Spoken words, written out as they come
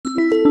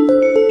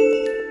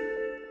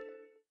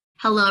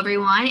Hello,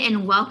 everyone,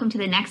 and welcome to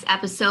the next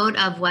episode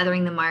of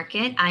Weathering the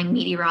Market. I'm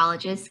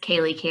meteorologist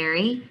Kaylee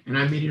Carey. And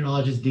I'm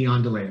meteorologist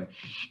Dion DeLeo.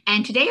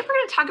 And today we're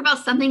going to talk about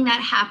something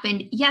that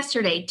happened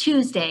yesterday,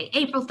 Tuesday,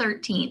 April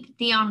 13th.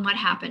 Dion, what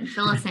happened?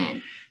 Fill us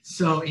in.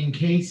 So in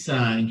case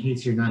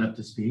you're not up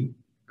to speed,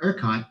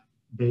 ERCOT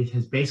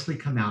has basically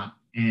come out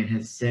and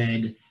has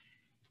said,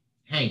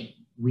 hey,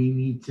 we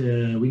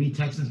need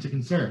Texans to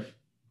conserve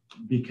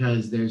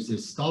because there's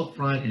this stalled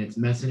front and it's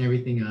messing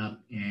everything up,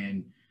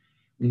 and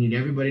we need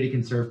everybody to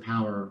conserve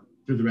power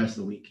through the rest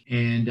of the week.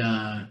 And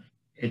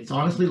it's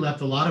honestly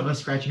left a lot of us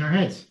scratching our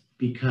heads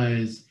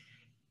because,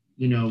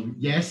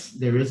 yes,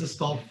 there is a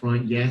stalled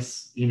front.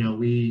 Yes,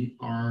 we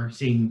are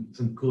seeing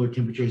some cooler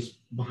temperatures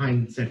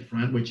behind said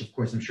front, which of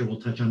course I'm sure we'll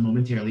touch on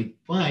momentarily.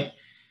 But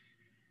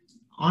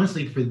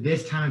honestly, for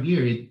this time of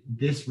year,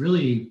 this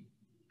really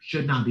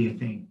should not be a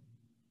thing.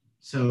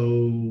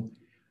 So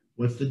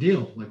what's the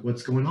deal? Like,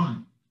 what's going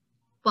on?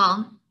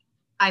 Well,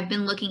 I've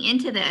been looking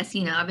into this,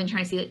 I've been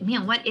trying to see,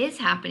 man, what is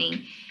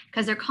happening?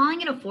 Because they're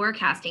calling it a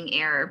forecasting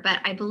error. But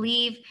I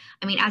believe,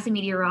 as a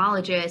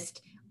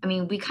meteorologist,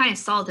 we kind of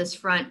saw this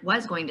front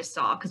was going to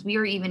stall because we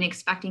were even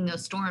expecting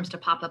those storms to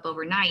pop up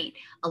overnight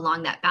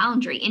along that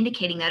boundary,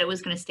 indicating that it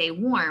was going to stay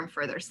warm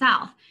further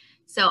south.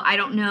 So I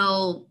don't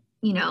know,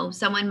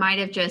 someone might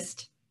have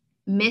just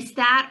missed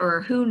that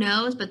or who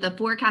knows, but the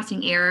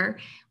forecasting error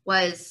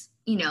was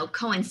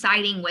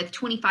coinciding with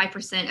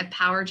 25% of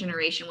power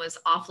generation was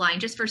offline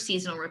just for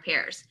seasonal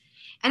repairs.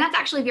 And that's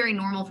actually very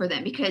normal for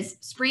them because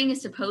spring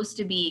is supposed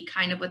to be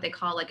kind of what they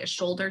call like a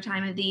shoulder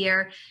time of the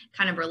year,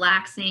 kind of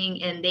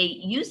relaxing. And they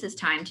use this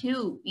time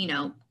to,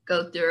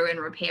 go through and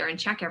repair and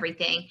check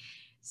everything.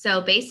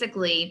 So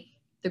basically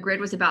the grid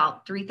was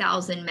about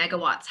 3,000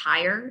 megawatts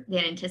higher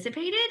than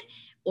anticipated,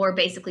 or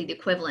basically the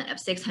equivalent of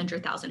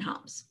 600,000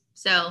 homes.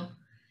 So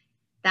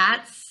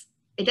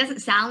it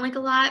doesn't sound like a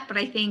lot, but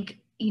I think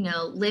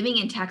living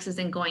in Texas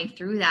and going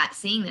through that,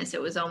 seeing this,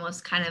 it was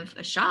almost kind of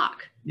a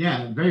shock.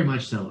 Yeah, very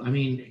much so.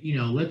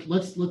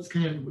 Let's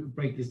kind of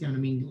break this down.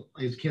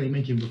 As Kaylee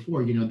mentioned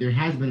before, there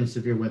has been a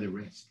severe weather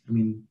risk.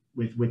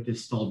 With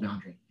this stalled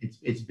boundary,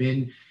 it's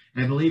been,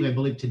 and I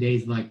believe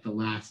today's like the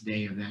last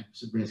day of that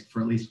risk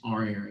for at least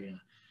our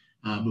area,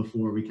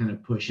 before we kind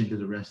of push into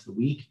the rest of the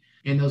week.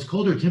 And those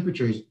colder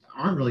temperatures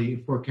aren't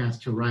really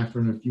forecast to arrive for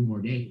another few more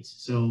days.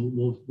 So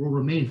we'll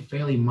remain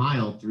fairly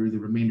mild through the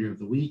remainder of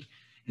the week.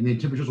 And then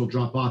temperatures will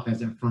drop off as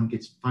that front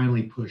gets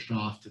finally pushed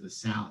off to the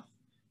south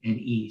and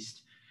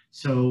east.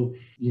 So,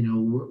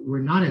 we're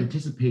not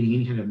anticipating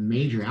any kind of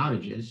major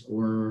outages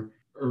or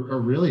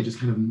really just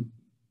kind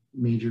of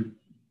major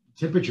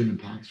temperature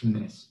impacts from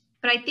this.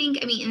 But I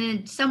think, and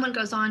then someone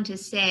goes on to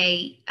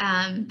say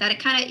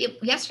that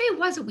yesterday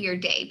was a weird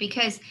day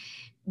because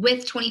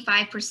with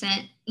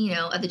 25%,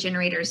 of the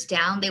generators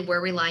down, they were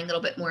relying a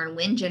little bit more on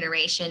wind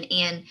generation.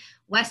 And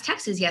West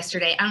Texas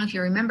yesterday, I don't know if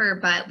you remember,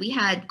 but we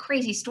had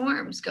crazy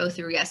storms go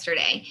through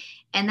yesterday,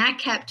 and that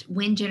kept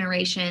wind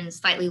generation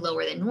slightly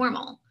lower than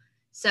normal.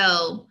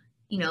 So,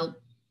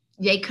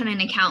 they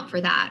couldn't account for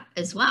that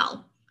as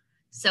well.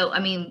 So,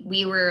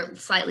 we were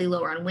slightly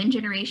lower on wind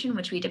generation,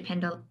 which we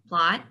depend a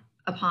lot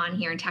upon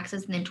here in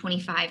Texas, and then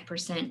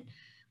 25%,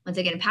 once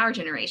again, power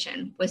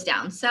generation was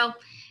down. So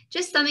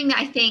just something that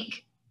I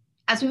think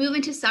as we move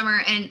into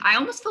summer, and I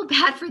almost feel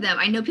bad for them.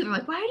 I know people are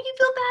like, why do you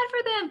feel bad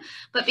for them?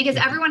 But because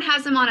everyone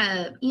has them on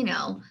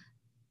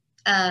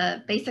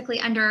basically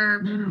under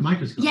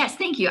microscope. Yes,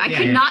 thank you. I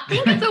could not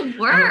think of the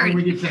word.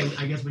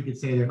 I guess we could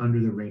say they're under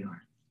the radar.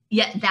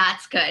 Yeah,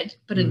 that's good.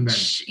 But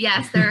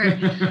yes, they're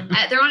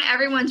on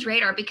everyone's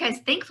radar because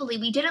thankfully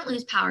we didn't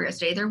lose power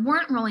yesterday. There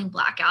weren't rolling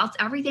blackouts.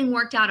 Everything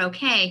worked out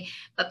okay.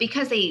 But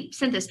because they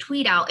sent this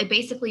tweet out, it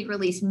basically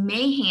released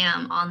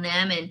mayhem on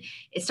them, and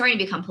it's starting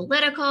to become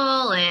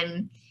political.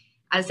 And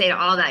I say to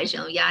all that is,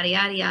 yada, yada,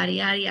 yada, yada,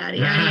 yada,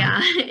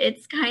 yada.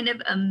 It's kind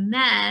of a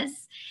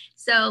mess.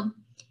 So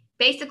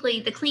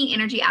basically the clean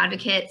energy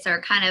advocates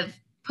are kind of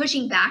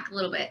pushing back a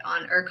little bit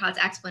on ERCOT's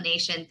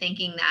explanation,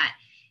 thinking that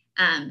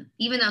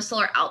even though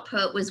solar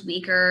output was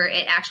weaker,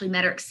 it actually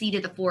met or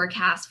exceeded the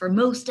forecast for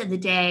most of the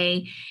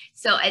day.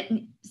 So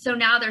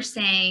now they're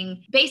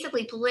saying,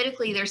 basically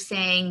politically, they're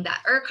saying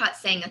that ERCOT's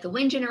saying that the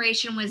wind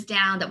generation was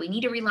down, that we need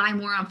to rely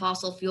more on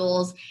fossil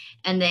fuels.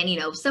 And then,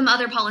 some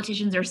other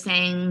politicians are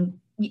saying,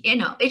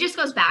 it just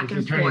goes back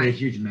and forth. It's a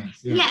huge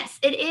mess. Yeah. Yes,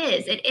 it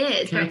is. It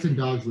is. Cats and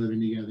dogs living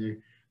together,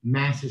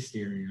 mass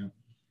hysteria.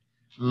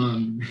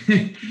 In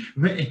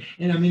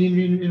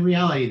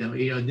reality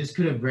though, this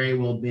could have very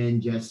well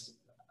been just,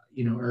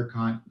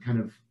 ERCOT kind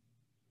of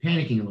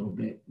panicking a little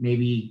bit.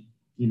 Maybe,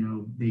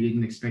 they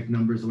didn't expect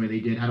numbers the way they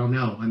did. I don't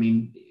know.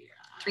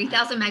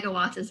 3,000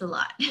 megawatts is a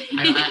lot.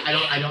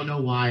 I don't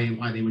know why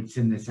they would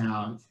send this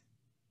out.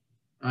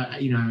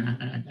 And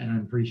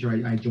I'm pretty sure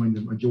I joined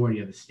the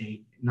majority of the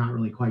state, not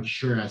really quite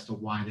sure as to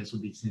why this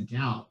would be sent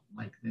out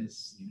like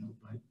this,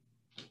 but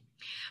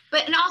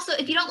But, and also,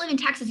 if you don't live in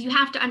Texas, you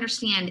have to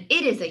understand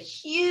it is a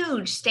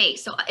huge state.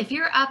 So if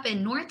you're up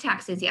in North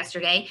Texas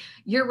yesterday,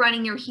 you're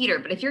running your heater.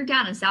 But if you're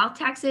down in South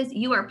Texas,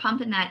 you are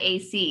pumping that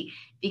AC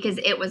because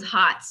it was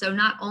hot. So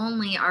not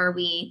only are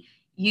we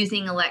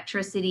using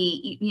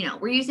electricity,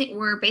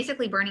 we're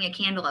basically burning a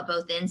candle at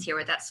both ends here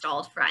with that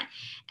stalled front.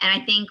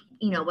 And I think,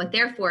 what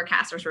their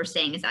forecasters were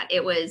saying is that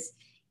it was,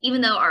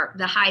 even though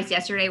the highs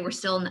yesterday were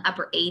still in the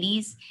upper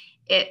 80s,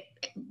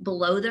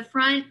 below the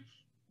front,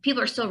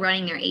 people are still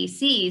running their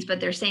ACs, but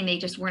they're saying they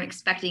just weren't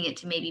expecting it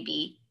to maybe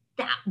be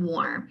that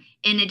warm.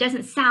 And it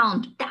doesn't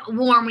sound that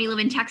warm when you live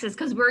in Texas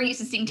because we're used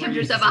to seeing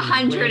temperatures of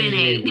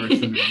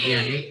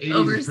 108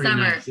 over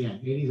summer. Nice. Yeah,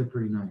 80s are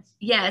pretty nice.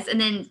 Yes,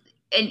 and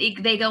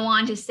they go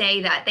on to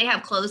say that they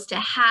have close to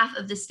half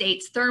of the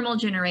state's thermal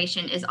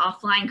generation is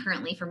offline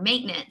currently for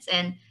maintenance.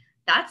 And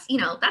that's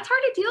hard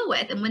to deal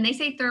with. And when they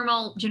say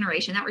thermal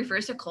generation, that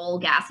refers to coal,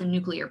 gas, and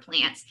nuclear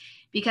plants.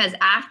 Because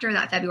after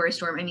that February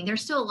storm, I mean,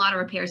 there's still a lot of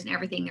repairs and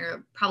everything.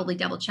 They're probably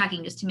double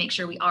checking just to make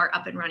sure we are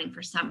up and running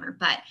for summer.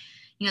 But,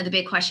 the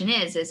big question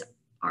is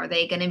are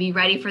they going to be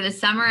ready for the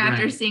summer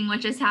after seeing what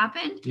just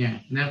happened? Yeah.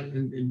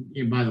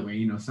 And by the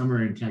way,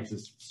 summer in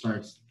Texas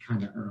starts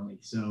kind of early.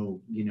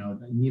 So,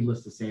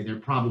 needless to say, they're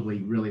probably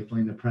really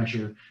feeling the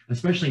pressure,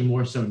 especially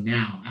more so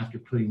now after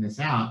putting this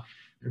out.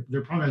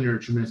 They're probably under a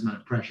tremendous amount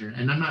of pressure.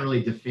 And I'm not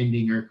really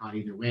defending ERCOT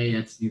either way.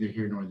 That's neither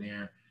here nor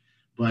there.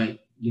 But,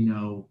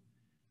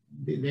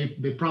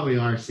 they probably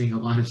are seeing a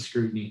lot of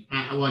scrutiny.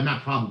 Well,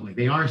 not probably.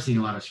 They are seeing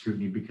a lot of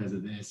scrutiny because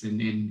of this.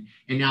 And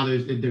now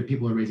there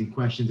people are raising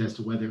questions as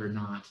to whether or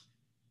not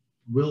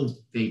will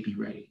they be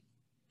ready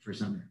for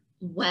summer.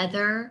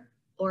 Whether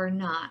or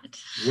not.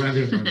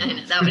 Whether or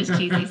not. That was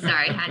cheesy.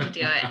 Sorry, I had to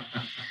do it.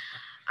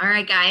 All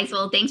right, guys.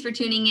 Well, thanks for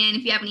tuning in.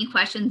 If you have any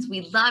questions,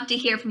 we'd love to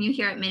hear from you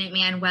here at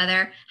Minuteman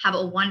Weather. Have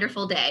a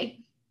wonderful day.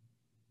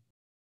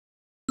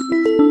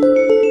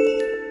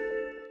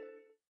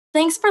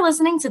 Thanks for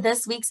listening to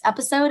this week's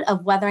episode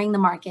of Weathering the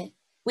Market.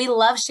 We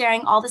love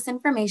sharing all this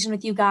information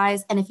with you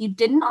guys, and if you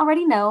didn't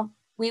already know,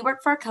 we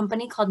work for a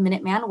company called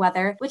Minuteman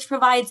Weather, which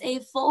provides a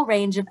full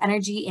range of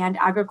energy and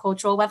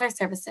agricultural weather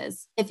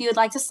services. If you would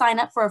like to sign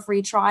up for a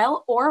free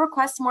trial or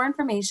request more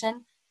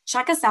information,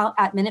 check us out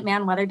at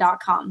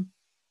minutemanweather.com.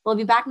 We'll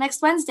be back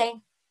next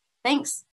Wednesday. Thanks.